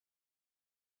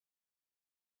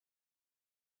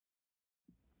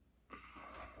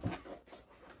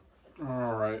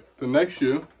All right, the next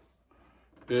shoe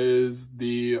is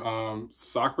the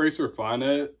Sock Racer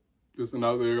Flyknit. Just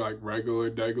another like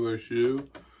regular shoe.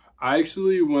 I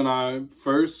actually, when I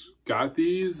first got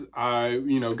these, I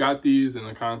got these in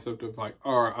the concept of like,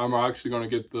 all right, I'm actually gonna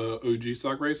get the OG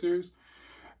Sock Racers,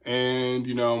 and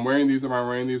I'm wearing these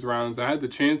around, I had the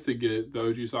chance to get the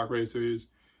OG Sock Racers,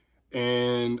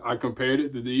 and I compared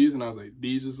it to these, and I was like,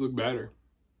 these just look better,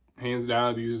 hands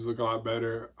down. These just look a lot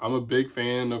better. I'm a big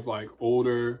fan of like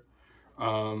older,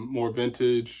 more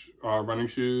vintage running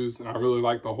shoes, and I really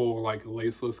like the whole like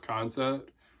laceless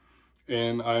concept.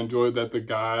 And I enjoyed that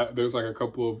there's like a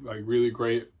couple of like really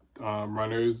great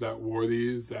runners that wore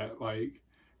these that like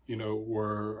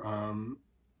were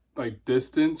like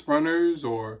distance runners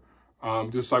or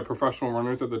just like professional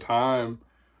runners at the time.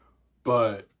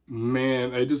 But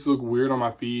man, they just look weird on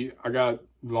my feet. I got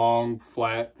long,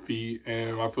 flat feet,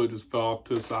 and my foot just fell off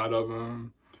to the side of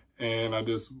them, and I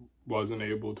just wasn't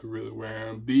able to really wear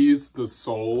them. These, the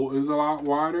sole is a lot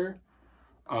wider,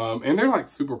 and they're like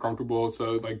super comfortable.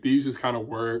 So like these just kind of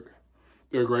work.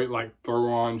 They're a great like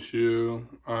throw on shoe.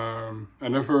 I've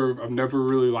never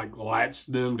really like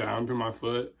latched them down to my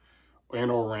foot and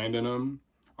or ran in them.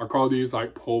 I call these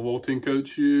like pole vaulting coach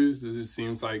shoes. This just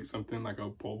seems like something like a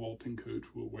pole vaulting coach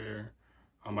would wear.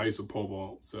 I used to pole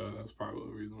vault, so that's probably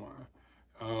the reason why.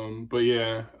 But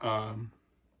yeah,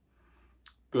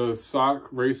 the Sock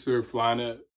Racer Flyknit